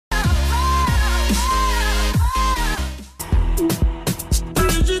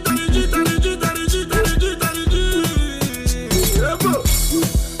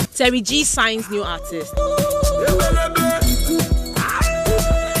TerryGzus signs new artist.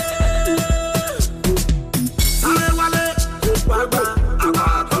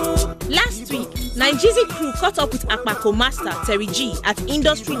 Last week, Nigezie crew caught up with Akpako master TerryGzus at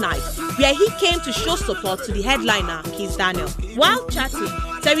Industry Night, where he came to show support to the headliner, Kiss Daniel. While chatting,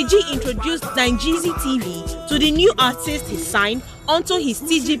 TerryGzus introduced Nigezie TV to the new artist he signed onto his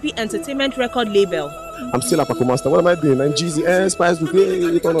TGP Entertainment record label. I'm still Akpako master. What am I doing? Nigezie, Spice,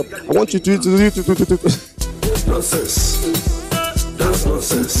 turn up. I want you to nonsense. That's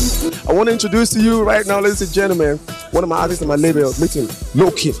nonsense. I want to introduce to you right now, ladies and gentlemen, one of my artists on my label, meeting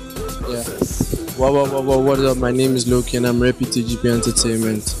Loki. Yeah. What up? My name is Loki and I'm repping TGP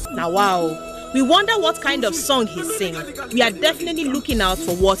Entertainment. Now, wow. We wonder what kind of song he's singing. We are definitely looking out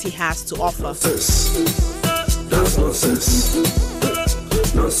for what he has to offer. That's nonsense.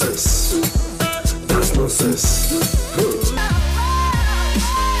 Nonsense. That's nonsense.